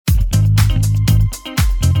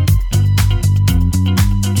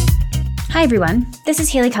Hi everyone, this is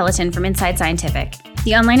Haley Culleton from Inside Scientific,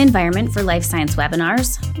 the online environment for life science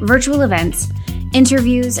webinars, virtual events,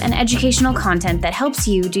 interviews, and educational content that helps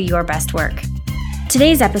you do your best work.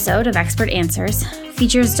 Today's episode of Expert Answers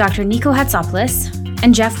features Dr. Nico Hatsopoulos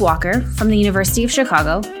and Jeff Walker from the University of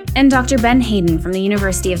Chicago and Dr. Ben Hayden from the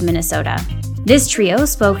University of Minnesota. This trio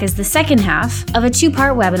spoke as the second half of a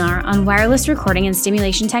two-part webinar on wireless recording and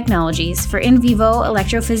stimulation technologies for in vivo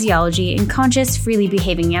electrophysiology in conscious, freely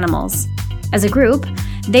behaving animals. As a group,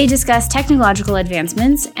 they discuss technological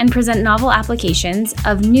advancements and present novel applications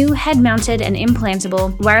of new head-mounted and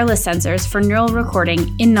implantable wireless sensors for neural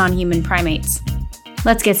recording in non-human primates.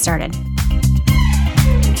 Let's get started.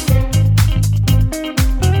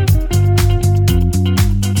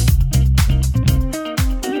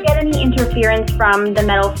 Interference from the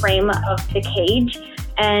metal frame of the cage,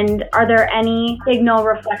 and are there any signal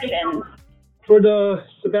reflections? For the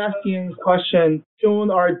Sebastian's question, shown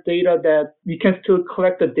our data that we can still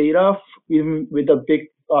collect the data even with a big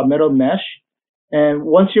metal mesh. And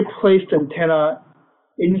once you place the antenna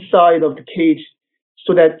inside of the cage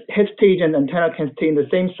so that head stage and antenna can stay in the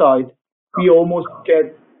same side, we almost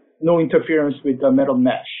get no interference with the metal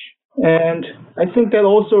mesh. And I think that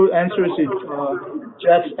also answers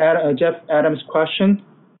Jeff Adams' question.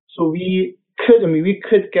 So we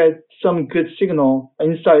could get some good signal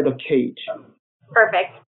inside the cage.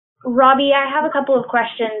 Perfect. Robbie, I have a couple of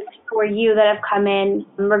questions for you that have come in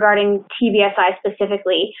regarding TVSI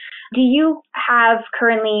specifically. Do you have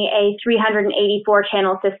currently a 384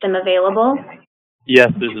 channel system available?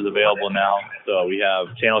 Yes, this is available now. So we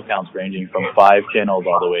have channel counts ranging from 5 channels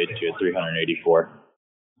all the way to 384.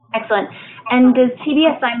 Excellent. And does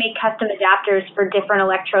TVSI make custom adapters for different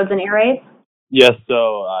electrodes and arrays? Yes,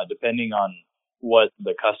 so depending on what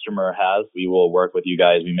the customer has, we will work with you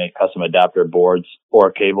guys. We make custom adapter boards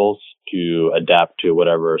or cables to adapt to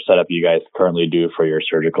whatever setup you guys currently do for your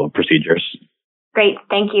surgical procedures. Great,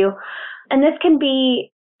 thank you. And this can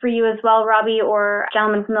be for you as well, Robbie, or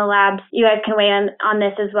gentlemen from the labs. You guys can weigh in on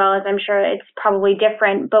this as well, as I'm sure it's probably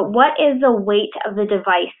different. But what is the weight of the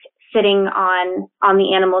device sitting on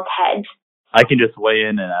the animal's head? I can just weigh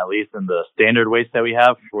in, and at least in the standard weights that we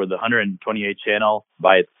have for the 128 channel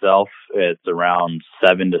by itself, it's around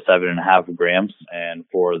 7 to 7.5 grams. And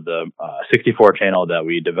for the 64 channel that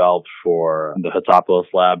we developed for the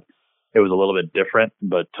Hatsopoulos lab, it was a little bit different,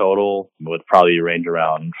 but total would probably range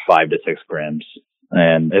around 5 to 6 grams.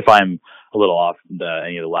 And if I'm a little off,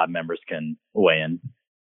 any of the lab members can weigh in.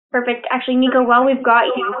 Perfect. Actually, Nico, while we've got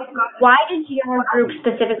you, why did your group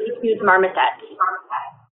specifically choose marmosets?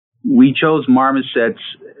 We chose marmosets.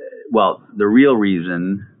 Well, the real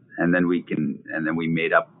reason, and then we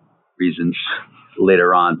made up reasons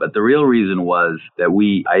later on. But the real reason was that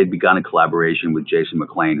I had begun a collaboration with Jason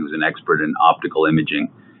McLean, who's an expert in optical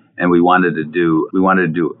imaging, and we wanted to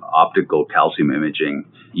do optical calcium imaging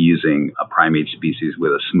using a primate species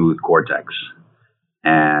with a smooth cortex,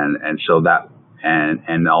 and so that.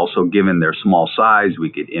 And also, given their small size,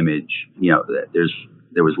 we could image,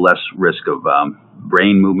 there was less risk of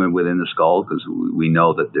brain movement within the skull, because we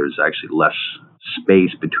know that there's actually less space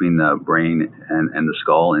between the brain and the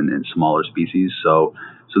skull in smaller species. So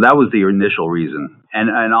that was the initial reason.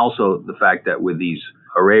 And also the fact that with these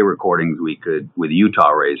array recordings, we could, with Utah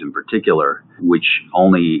arrays in particular, which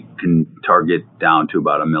only can target down to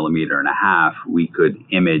about 1.5 millimeters, we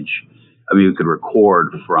could record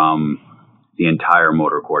from the entire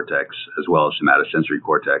motor cortex as well as somatosensory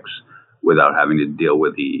cortex without having to deal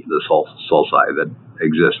with the sulci that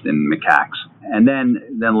exist in macaques. And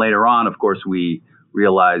then later on, of course, we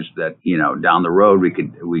realized that, down the road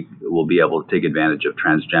we will be able to take advantage of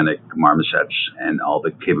transgenic marmosets and all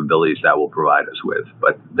the capabilities that will provide us with.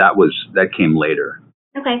 But that came later.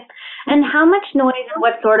 Okay. And how much noise and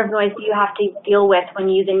what sort of noise do you have to deal with when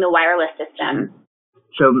using the wireless system?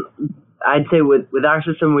 So I'd say with our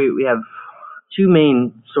system, we have two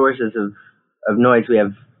main sources of noise. We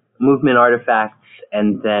have movement artifacts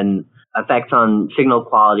and then effects on signal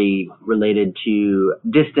quality related to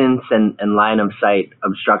distance and line of sight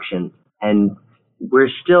obstruction. And we're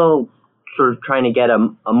still sort of trying to get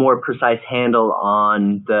a more precise handle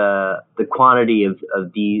on the quantity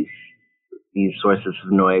of these sources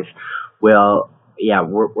of noise. Well, yeah,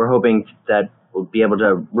 we're hoping that we'll be able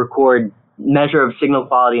to record measure of signal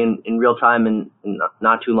quality in real time in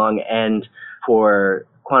not too long. And for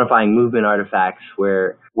quantifying movement artifacts,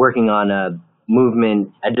 we're working on a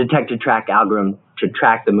detect-to-track algorithm to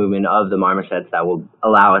track the movement of the marmosets that will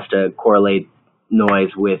allow us to correlate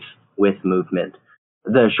noise with movement.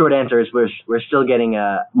 The short answer is we're still getting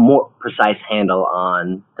a more precise handle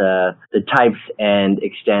on the types and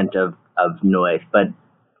extent of noise, but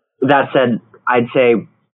That said, I'd say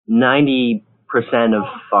 90% of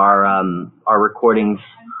our recordings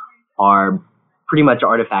are pretty much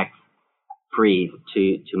artifact free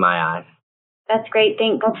to my eyes. That's great,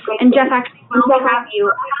 thanks. And Jeff, actually, while we have you,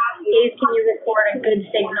 how many days can you record a good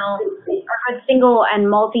signal or good single and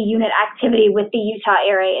multi-unit activity with the Utah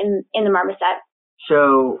array in the Marmoset?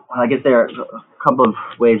 So I guess there are a couple of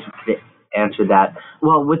ways to answer that.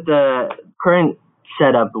 Well, with the current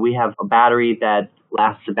setup, we have a battery that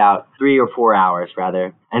lasts about 3 or 4 hours,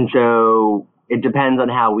 rather. And so it depends on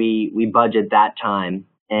how we budget that time.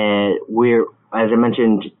 And we're, as I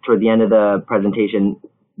mentioned toward the end of the presentation,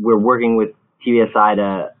 we're working with TVSI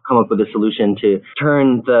to come up with a solution to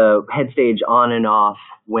turn the head stage on and off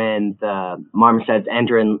when the marmosets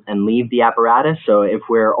enter and leave the apparatus. So if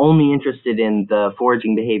we're only interested in the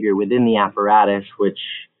foraging behavior within the apparatus, which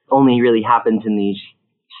only really happens in these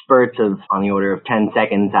spurts of on the order of 10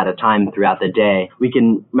 seconds at a time throughout the day, we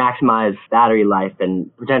can maximize battery life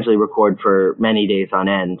and potentially record for many days on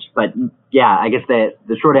end. But yeah, I guess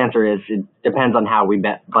the short answer is it depends on how we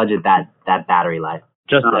budget that battery life.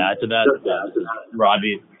 Just to add to that,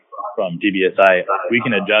 Rodney from TBSI, we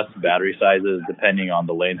can adjust battery sizes depending on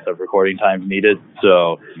the length of recording times needed.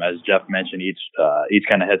 So as Jeff mentioned, each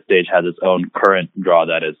kind of head stage has its own current draw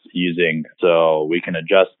that it's using. So we can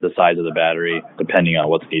adjust the size of the battery depending on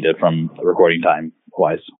what's needed from recording time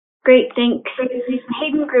wise. Great, thanks.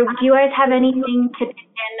 Hayden Group, do you guys have anything to pin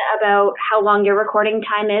in about how long your recording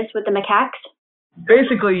time is with the macaques?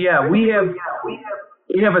 Basically, yeah, we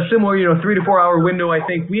have a similar, 3 to 4 hour window. I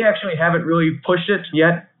think we actually haven't really pushed it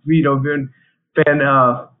yet.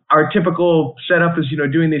 Our typical setup is,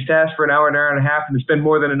 doing these tasks for an hour and a half, and it's been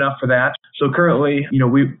more than enough for that. So currently,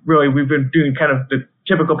 we've been doing kind of the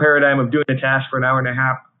typical paradigm of doing a task for an hour and a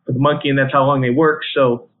half for the monkey, and that's how long they work.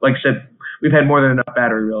 So, like I said, we've had more than enough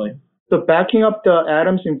battery, really. So backing up the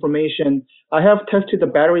Adams information, I have tested the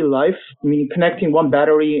battery life, meaning connecting one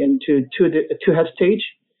battery into two head stage.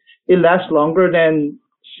 It lasts longer than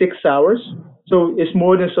 6 hours. So it's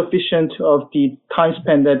more than sufficient of the time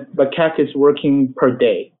span that the macaque is working per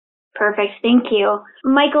day. Perfect. Thank you.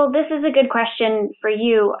 Michael, this is a good question for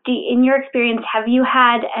you. In your experience, have you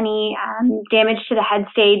had any damage to the head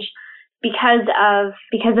stage because of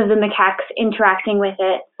the macaques interacting with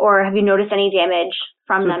it, or have you noticed any damage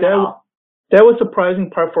from them at all? That was a surprising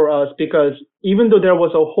part for us because even though there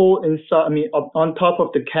was a hole inside, on top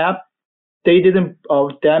of the cap, they didn't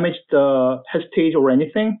damage the head stage or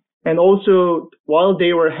anything. And also, while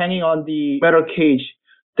they were hanging on the metal cage,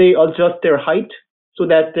 they adjust their height so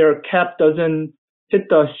that their cap doesn't hit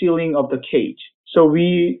the ceiling of the cage. So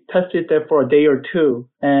we tested that for a day or two,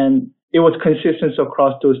 and it was consistent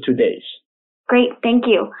across those 2 days. Great, thank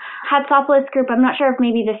you. Hatsopoulos Group, I'm not sure if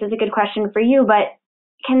maybe this is a good question for you, but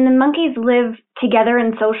can the monkeys live together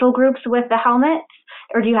in social groups with the helmets,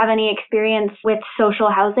 or do you have any experience with social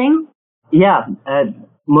housing? Yeah,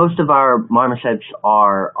 most of our marmosets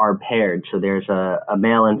are paired, so there's a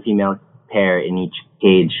male and female pair in each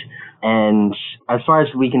cage. And as far as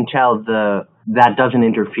we can tell, that doesn't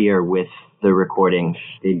interfere with the recordings.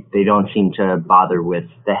 They don't seem to bother with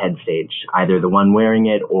the head stage, either the one wearing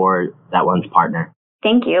it or that one's partner.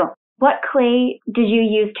 Thank you. What clay did you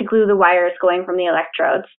use to glue the wires going from the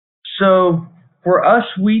electrodes? So for us,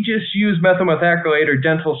 we just use methyl methacrylate or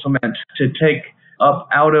dental cement to take up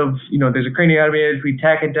out of, there's a craniotomy edge, we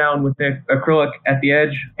tack it down with the acrylic at the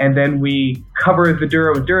edge, and then we cover the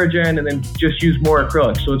dura with Duragen, and then just use more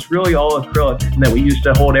acrylic. So it's really all acrylic that we use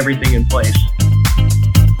to hold everything in place.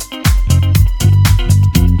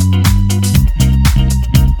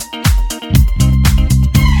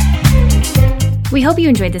 We hope you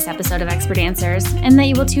enjoyed this episode of Expert Answers and that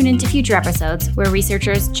you will tune into future episodes where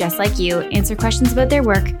researchers just like you answer questions about their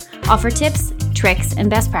work, offer tips, tricks, and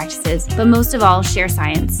best practices, but most of all, share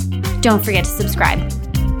science. Don't forget to subscribe.